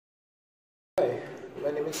My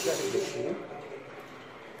name is Shahid Bashir.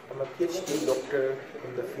 I'm a PhD doctor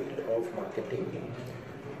in the field of marketing.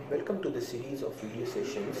 Welcome to the series of video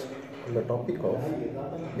sessions on the topic of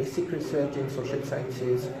basic research in social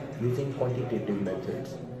sciences using quantitative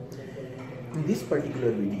methods. In this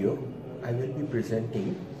particular video, I will be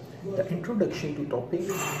presenting the introduction to topic,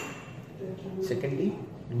 secondly,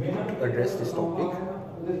 need to address this topic,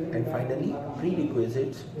 and finally,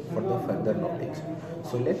 prerequisites for the further knowledge.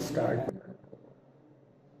 So let's start.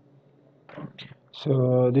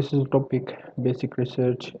 So this is a topic, basic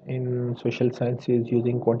research in social sciences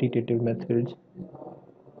using quantitative methods.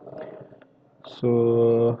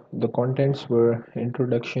 So the contents were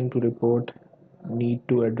introduction to report, need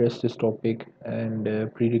to address this topic,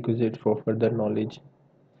 and prerequisites for further knowledge.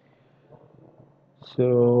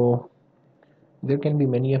 So there can be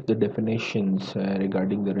many of the definitions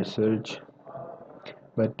regarding the research,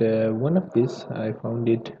 but one of this I found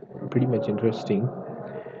it pretty much interesting,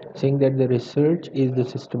 saying that the research is the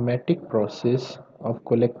systematic process of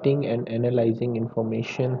collecting and analyzing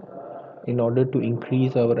information in order to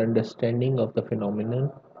increase our understanding of the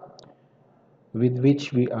phenomenon with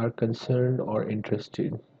which we are concerned or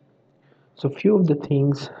interested. So few of the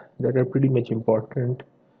things that are pretty much important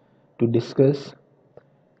to discuss,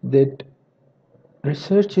 that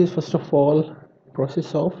research is first of all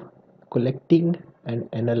process of collecting and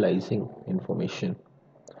analyzing information.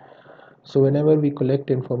 So whenever we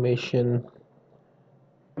collect information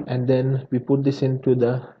and then we put this into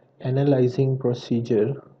the analyzing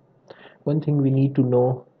procedure, one thing we need to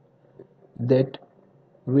know that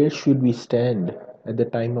where should we stand at the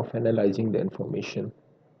time of analyzing the information.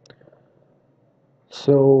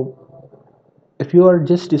 So if you are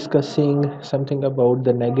just discussing something about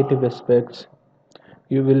the negative aspects,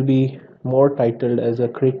 you will be more titled as a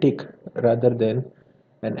critic rather than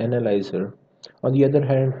an analyzer. On the other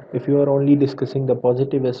hand, if you are only discussing the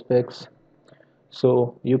positive aspects,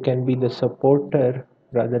 so you can be the supporter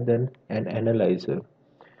rather than an analyzer.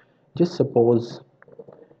 Just suppose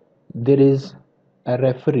there is a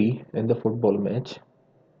referee in the football match.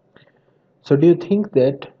 So do you think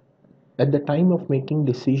that at the time of making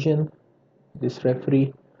decision, this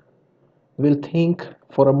referee will think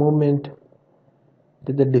for a moment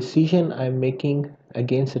that the decision I'm making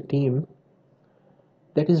against a team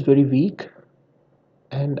that is very weak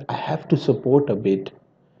and I have to support a bit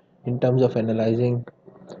in terms of analyzing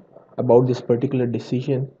about this particular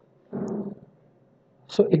decision?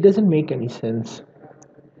 So it doesn't make any sense.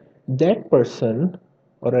 That person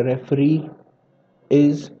or a referee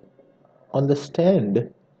is on the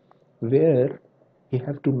stand where he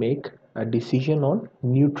have to make a decision on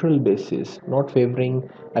neutral basis, not favoring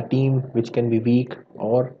a team which can be weak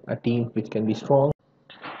or a team which can be strong.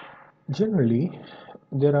 Generally,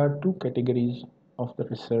 there are two categories of the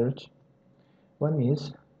research. One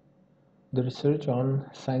is the research on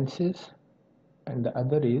sciences and the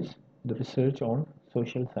other is the research on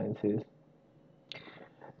social sciences.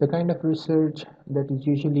 The kind of research that is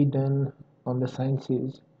usually done on the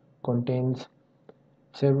sciences contains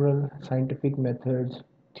several scientific methods,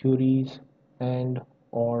 theories, and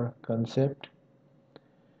or concept.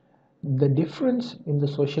 The difference in the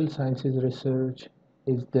social sciences research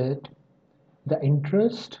is that the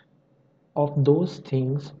interest of those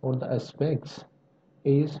things or the aspects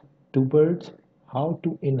is towards how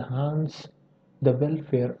to enhance the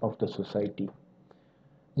welfare of the society.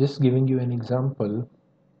 Just giving you an example,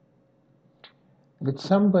 that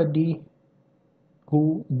somebody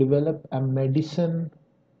who develop a medicine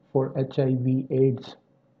for HIV AIDS,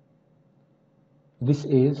 this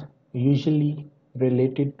is usually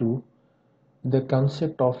related to the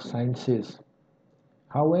concept of sciences.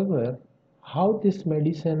 However, how this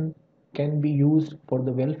medicine can be used for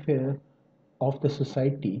the welfare of the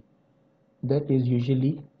society, that is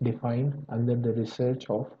usually defined under the research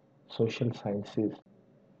of social sciences.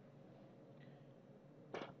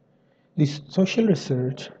 This social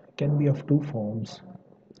research can be of two forms.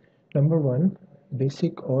 Number one,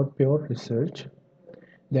 basic or pure research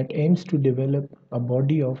that aims to develop a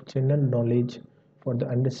body of general knowledge for the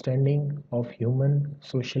understanding of human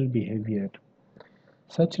social behavior.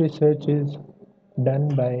 Such research is done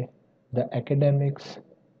by the academics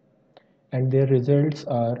and their results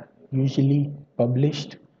are usually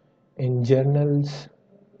published in journals,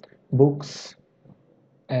 books,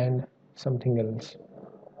 and something else.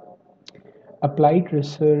 Applied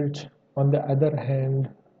research, on the other hand,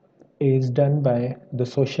 is done by the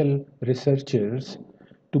social researchers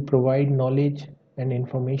to provide knowledge and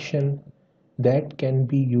information that can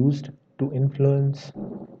be used to influence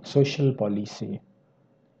social policy.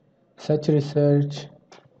 Such research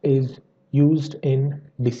is used in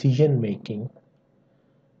decision making.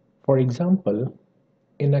 For example,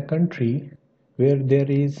 in a country where there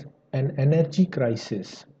is an energy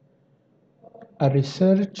crisis, a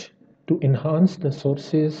research to enhance the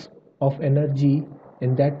sources of energy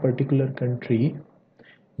in that particular country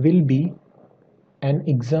will be an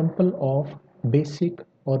example of basic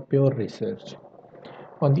or pure research.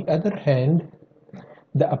 On the other hand,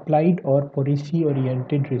 the applied or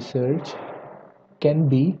policy-oriented research can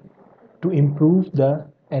be to improve the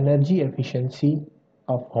energy efficiency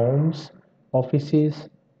of homes, offices,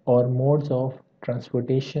 or modes of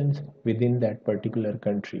transportations within that particular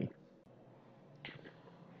country.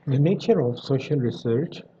 The nature of social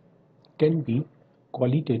research can be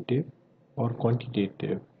qualitative or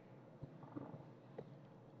quantitative.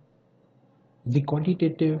 The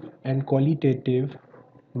quantitative and qualitative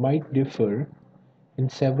might differ in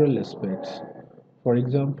several aspects. For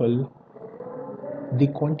example, the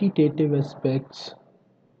quantitative aspects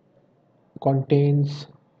contains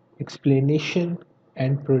explanation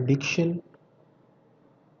and prediction,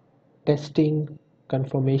 testing,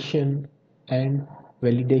 confirmation, and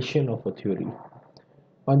validation of a theory.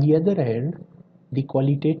 On the other hand, the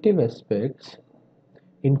qualitative aspects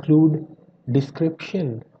include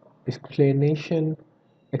description, explanation,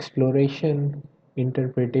 exploration,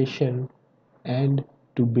 interpretation, and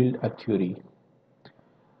to build a theory.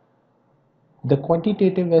 The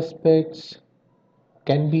quantitative aspects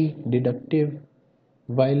can be deductive,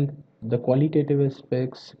 while the qualitative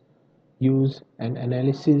aspects use an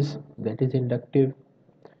analysis that is inductive.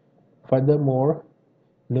 Furthermore,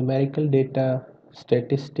 numerical data,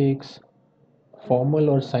 statistics, formal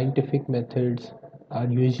or scientific methods are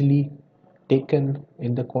usually taken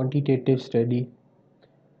in the quantitative study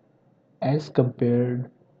as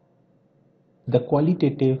compared the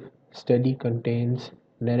qualitative study contains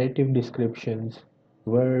narrative descriptions,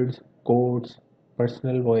 words, quotes,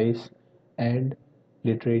 personal voice, and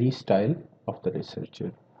literary style of the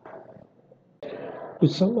researcher. To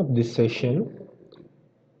sum up this session,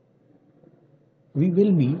 we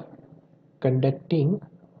will be conducting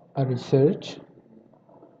a research,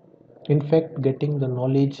 in fact, getting the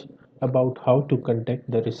knowledge about how to conduct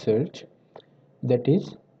the research that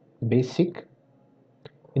is basic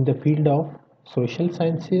in the field of social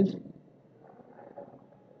sciences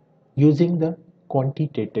using the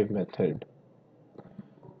quantitative method.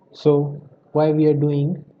 So, why we are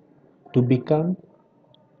doing to become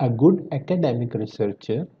a good academic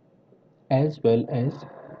researcher as well as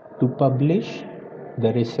to publish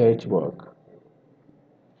the research work.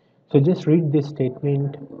 So just read this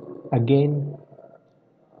statement again.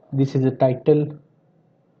 This is the title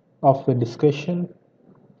of the discussion: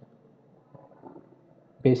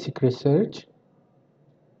 Basic Research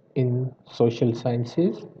in Social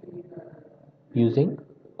Sciences using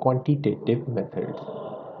Quantitative Methods.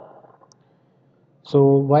 So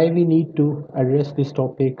why we need to address this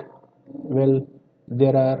topic? Well,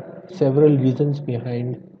 there are several reasons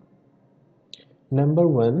behind. Number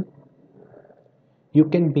one, you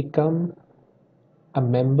can become a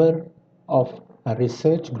member of a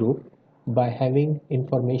research group by having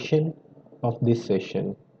information of this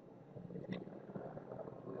session.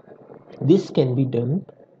 This can be done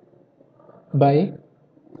by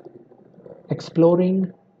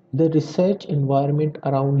exploring the research environment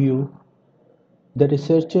around you, the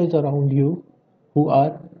researchers around you who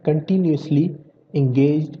are continuously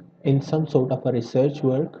engaged in some sort of a research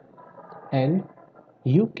work, and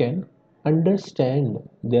you can understand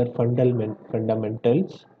their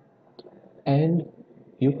fundamentals, and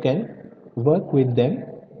you can work with them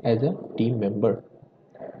as a team member.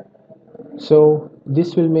 So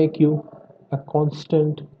this will make you a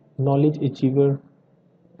constant knowledge achiever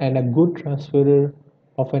and a good transferer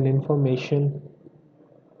of an information,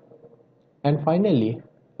 and finally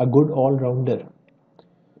a good all-rounder.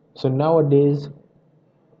 So nowadays,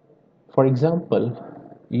 for example,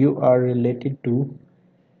 you are related to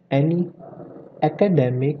any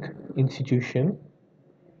academic institution.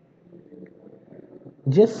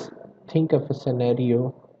 Just think of a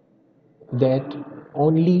scenario that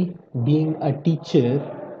only being a teacher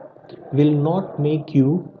will not make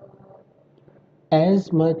you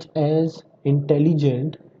as much as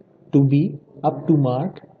intelligent to be up to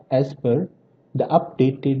mark as per the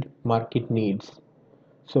updated market needs.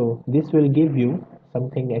 So this will give you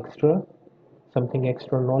something extra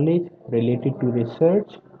knowledge related to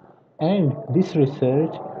research, and this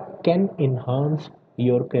research can enhance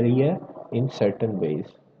your career in certain ways.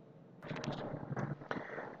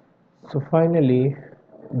 So finally,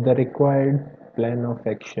 the required plan of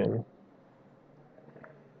action.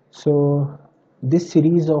 So this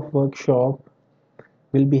series of workshop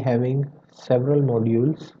will be having several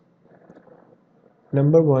modules.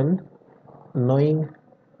 Number one, knowing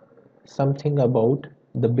something about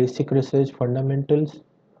the basic research fundamentals.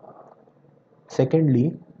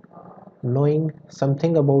 Secondly, knowing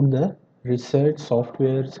something about the research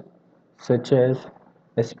softwares such as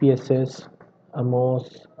SPSS,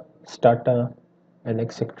 AMOS, Stata, and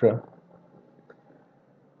etc.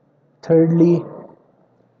 Thirdly,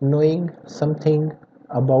 knowing something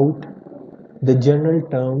about the journal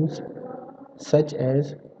terms such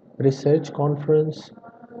as research conference,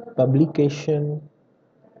 publication,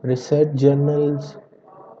 research journals,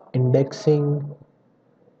 indexing,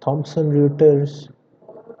 Thomson Reuters,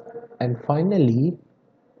 and finally,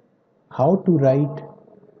 how to write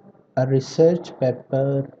a research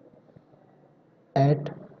paper at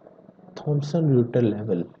Thomson Reuters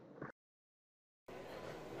level.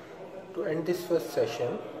 To end this first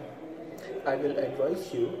session, I will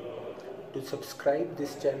advise you to subscribe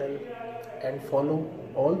this channel and follow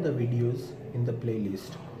all the videos in the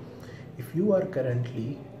playlist. If you are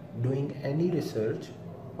currently doing any research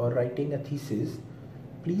or writing a thesis,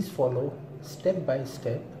 please follow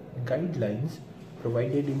step-by-step guidelines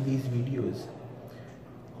provided in these videos.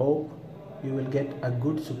 Hope you will get a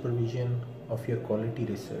good supervision of your quality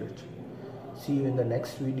research. See you in the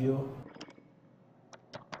next video.